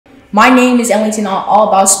My name is Ellington on All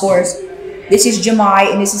About Sports. This is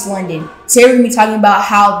Jamai and this is London. Today we're going to be talking about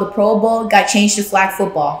how the Pro Bowl got changed to flag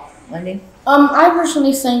football. London? I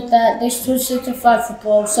personally think that they switched it to flag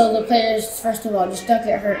football so the players, first of all, just don't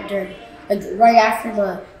get hurt during, right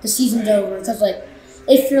after the season's over. Because,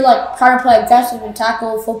 if you're, trying to play aggressive and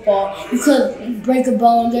tackle football, you could break a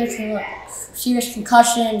bone, get a serious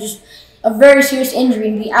concussion, just a very serious injury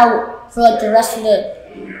and be out for, the rest of the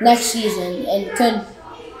next season and could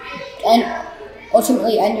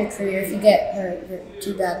ultimately end your career if you get hurt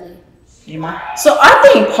too badly. So I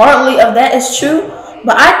think partly of that is true,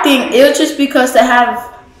 but I think it was just because to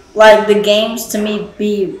have the games to me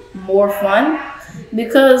be more fun,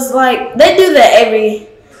 because they do that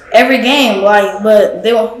every game, but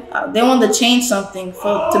they want to change something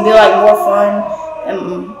to be more fun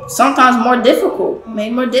and sometimes more difficult,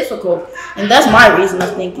 maybe more difficult, and that's my reason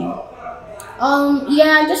of thinking.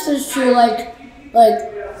 Yeah, I guess it's true.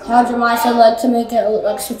 How Jeremiah said, to make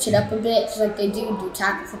it switch it up a bit, because they do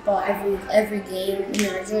tackle football every game in the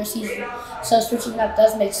regular season, so switching it up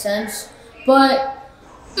does make sense. But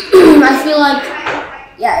I feel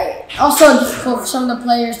also difficult for some of the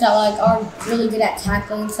players that aren't really good at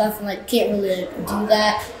tackling and stuff and can't really do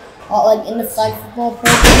that in the flag football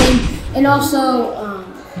program, and also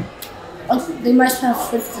they might have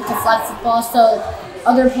switched it to flag football so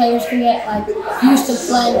other players can get used to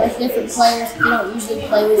playing with different players they don't usually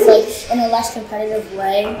play with in a less competitive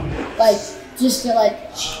way, just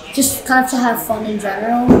kind of to have fun in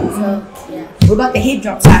general. So yeah. What about the hip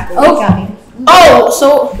drop tackle?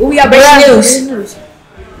 So we got breaking news.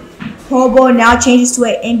 Pro Bowl now changes to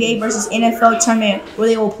an NBA versus NFL tournament where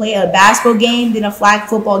they will play a basketball game, then a flag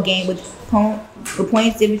football game with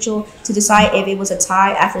points differential to decide if it was a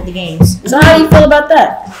tie after the games. So how do you feel about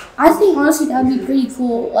that? I think honestly that would be pretty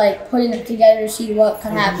cool, putting it together to see what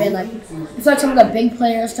can happen. I feel some of the big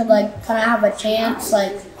players could kind of have a chance,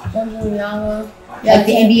 Wembanyama. The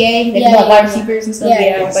NBA, wide receivers and stuff.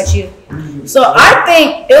 Yeah, what about you? So I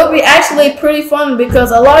think it would be actually pretty fun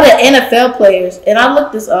because a lot of NFL players, and I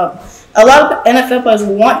looked this up, a lot of NFL players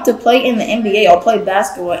want to play in the NBA or play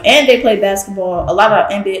basketball, and they play basketball. A lot of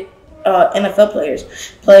NFL players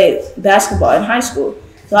play basketball in high school,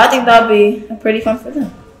 so I think that would be pretty fun for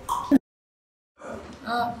them.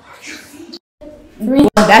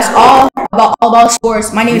 That's all about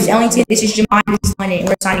sports. My name is Ellington. This is Jamai. This is London.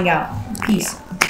 We're signing out. Peace.